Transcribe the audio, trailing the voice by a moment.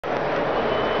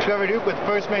Trevor Duke with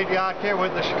First Mate Yacht Care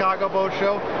with the Chicago Boat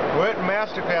Show. We're at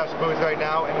Mastercraft's booth right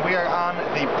now, and we are on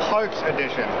the Parks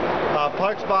edition.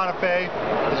 Parks Bonifay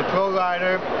is a pro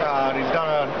rider. He's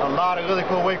done a lot of really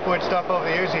cool wakeboard stuff over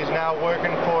the years. He's now working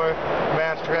for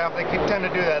Mastercraft. They tend to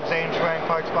do that, Zane Schrank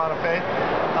Parks Bonifay.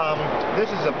 This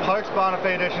is a Parks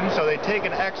Bonifay edition, so they take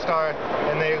an X-Star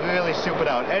and they really soup it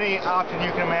out. Any option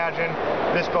you can imagine,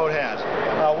 this boat has.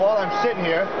 While I'm sitting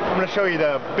here, I'm going to show you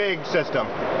the big system.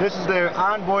 This is their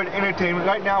onboard entertainment.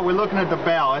 Right now we're looking at the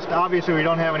ballast. Obviously we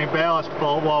don't have any ballast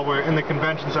full while we're in the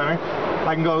convention center.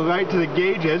 I can go right to the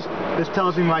gauges. This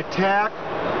tells me my tack,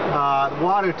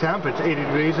 water temp, it's 80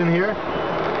 degrees in here,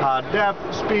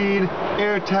 depth, speed,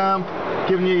 air temp,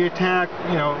 giving you your tack,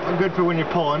 you know, good for when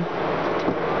you're pulling.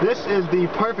 This is the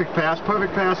Perfect Pass.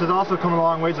 Perfect Pass has also come a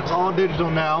long ways. It's all digital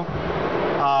now.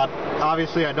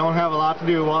 Obviously I don't have a lot to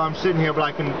do while I'm sitting here, but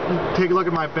I can take a look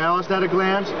at my ballast at a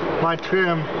glance, my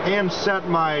trim, and set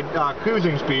my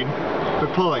cruising speed for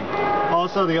pulling.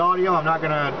 Also the audio, I'm not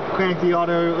going to crank the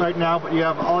audio right now, but you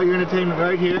have all your entertainment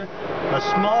right here. A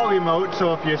small remote,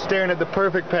 so if you're staring at the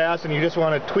Perfect Pass and you just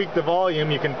want to tweak the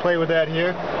volume, you can play with that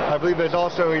here. I believe there's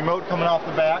also a remote coming off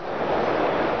the back.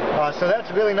 So that's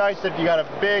really nice that you got a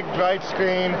big bright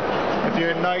screen. If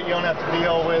you're at night, you don't have to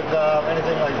deal with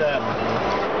anything like that.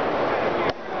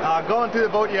 Going through the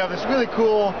boat, you have this really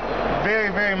cool, very,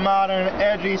 very modern,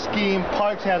 edgy scheme.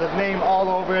 Parks has its name all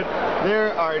over it.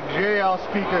 There are JL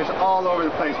speakers all over the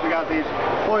place. We got these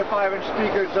 45-inch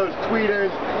speakers, those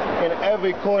tweeters, in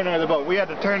every corner of the boat. We had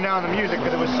to turn down the music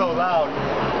because it was so loud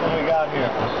when we got here.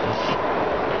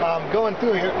 Going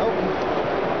through here,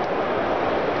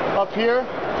 up here,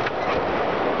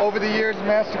 over the years,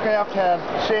 Mastercraft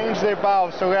has changed their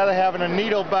bow, so rather than having a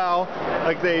needle bow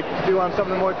like they do on some of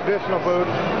the more traditional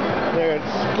boats, they're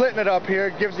splitting it up here.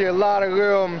 It gives you a lot of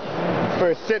room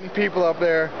for sitting people up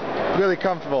there, really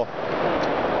comfortable.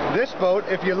 This boat,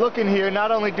 if you look in here,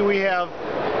 not only do we have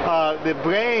the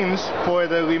brains for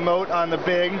the remote on the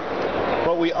big,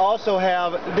 but we also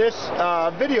have this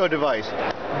video device.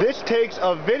 This takes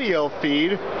a video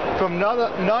feed from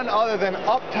none other than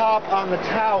up top on the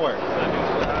tower.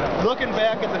 Looking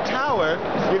back at the tower,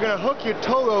 you're going to hook your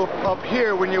tow rope up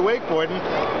here when you're wakeboarding,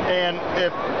 and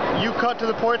if you cut to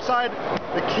the port side,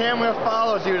 the camera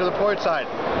follows you to the port side.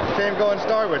 Same going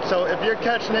starboard. So if you're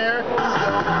catching air,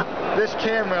 this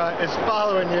camera is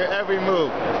following your every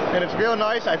move. And it's real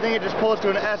nice. I think it just pulls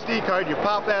to an SD card. You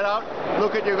pop that out,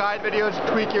 look at your ride videos,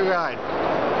 tweak your ride.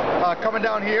 Coming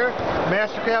down here,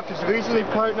 Mastercraft has recently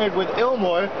partnered with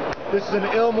Ilmore. This is an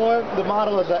Ilmore. The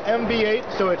model is a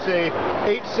MB8, so it's a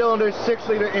 8-cylinder,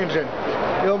 6-liter engine.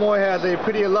 Ilmore has a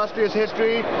pretty illustrious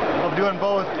history of doing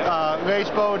both race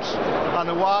boats on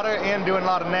the water and doing a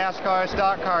lot of NASCAR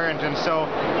stock car engines. So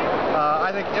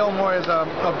I think Ilmore is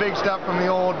a big step from the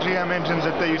old GM engines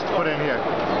that they used to put in here.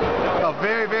 A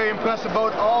very, very impressive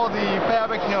boat. All the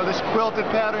fabric, you know, this quilted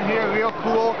pattern here, real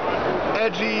cool,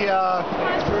 edgy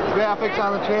graphics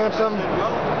on the transom.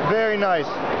 Very nice.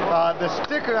 The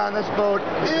sticker on this boat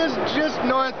is just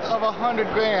north of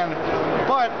 $100 grand,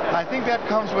 but I think that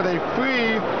comes with a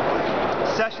free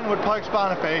session with Parks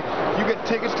Bonifay. You get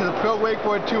tickets to the Pro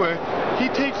Wakeboard Tour. He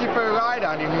takes you for a ride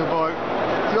on your new boat,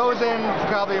 throws in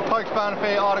probably a Parks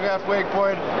Bonifay autographed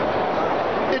wakeboard.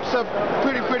 It's a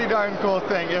pretty darn cool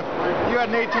thing. If you had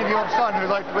an 18-year-old son who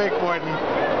liked wakeboarding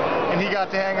and he got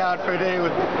to hang out for a day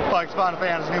with Parks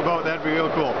Bonifay on his new boat, that'd be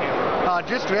real cool.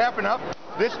 Just wrapping up,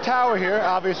 this tower here,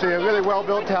 obviously a really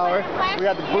well-built tower. We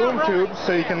got the boom tubes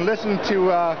so you can listen to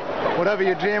whatever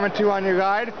you're jamming to on your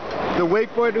ride. The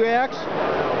wakeboard racks,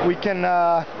 we can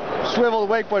swivel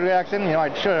the wakeboard racks in. You know,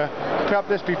 I should have prepped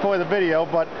this before the video,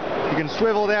 but you can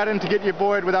swivel that in to get your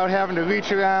board without having to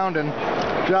reach around and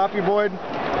drop your board.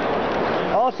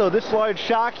 Also, this large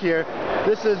shock here,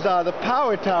 this is the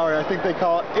power tower, I think they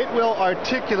call it. It will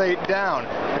articulate down.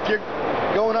 If you're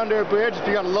going under a bridge, if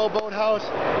you got a low boat house,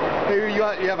 maybe you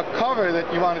have a cover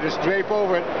that you want to just drape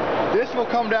over it, this will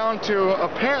come down to,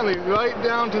 apparently, right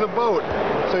down to the boat.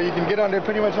 So you can get under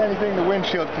pretty much anything the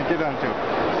windshield can get onto.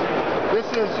 This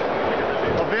is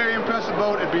a very impressive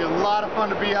boat. It'd be a lot of fun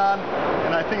to be on,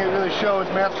 and I think it really shows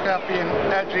Mastercraft being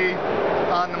edgy,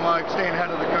 on the mark, staying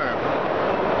ahead of the curve.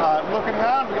 Looking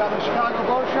around, we got the Chicago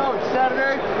Boat Show. It's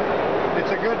Saturday. It's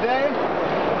a good day.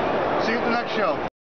 See you at the next show.